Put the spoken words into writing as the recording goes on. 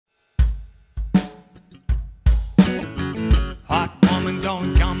woman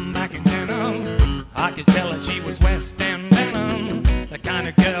don't come back in denim. I could tell that she was West End venom, the kind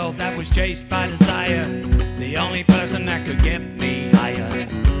of girl that was chased by desire, the only person that could get me higher.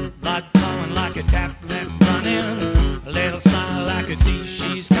 Blood flowing like a tap left running, a little smile I could see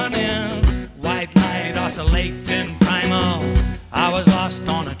she's cunning. White light oscillating primal, I was lost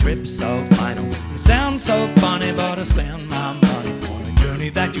on a trip so final. It sounds so funny, but I spend my money on a journey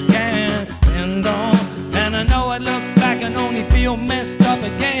that you can't depend on. And I know I look back and only feel messed up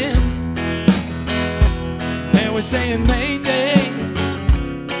again. They were saying Mayday,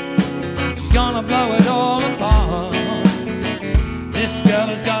 she's gonna blow it all apart. This girl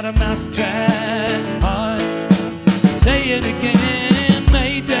has got a MouseTrap heart. Say it again,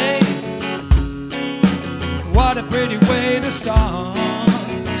 Mayday, what a pretty way to start.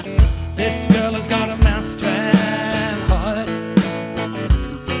 This girl has got a MouseTrap heart.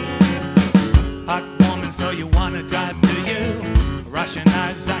 Hot woman, so you wanna drive to you. Russian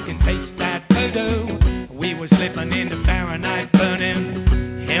eyes, I can taste that voodoo. We were slipping into Fahrenheit burning,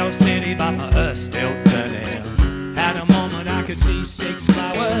 Hell City, but my earth still turning. Had a moment I could see 6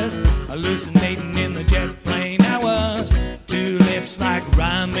 flowers, hallucinating in the jet plane hours. 2 lips like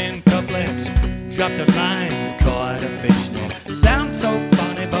rhyming couplets, dropped a line, caught a fishnet. Sounds so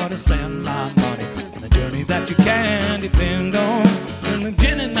funny, but I spend my money on a journey that you can depend on. And the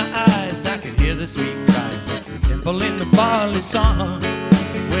gin in my eyes, I can hear the sweet cries, dimple in the barley song.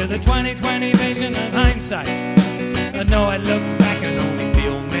 With a 20/20 vision and hindsight, I know I look back and only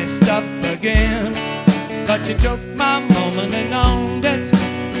feel messed up again. But you took my moment and owned it.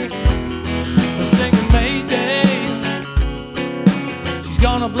 I sing a Mayday, she's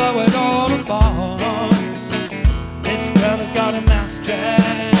gonna blow it all apart. This girl has got a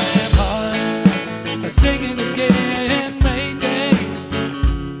MouseTrap heart. I sing it again, Mayday,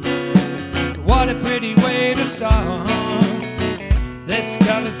 what a pretty way to start. This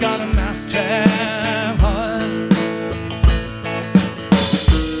girl has got a MouseTrap heart.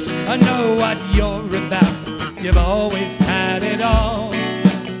 I know what you're about, you've always had it all,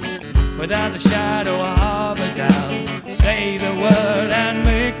 without the shadow of a doubt. Say the word and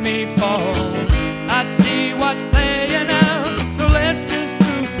make me fall. I see what's playing out, so let's just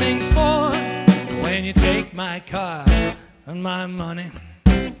move things forward. When you take my car and my money,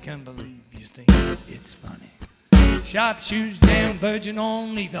 can't believe you think it's funny. Sharp shoes, damn virgin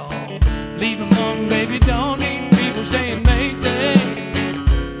on lethal. Leave them on, baby, don't need people saying Mayday,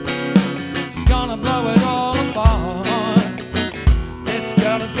 she's gonna blow it all apart. This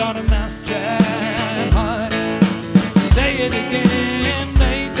girl has got a MouseTrap heart. Say it again,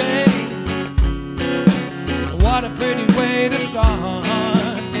 Mayday, what a pretty way to start.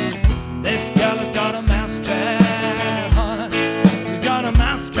 This girl has got a MouseTrap heart. She's got a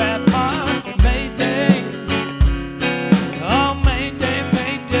MouseTrap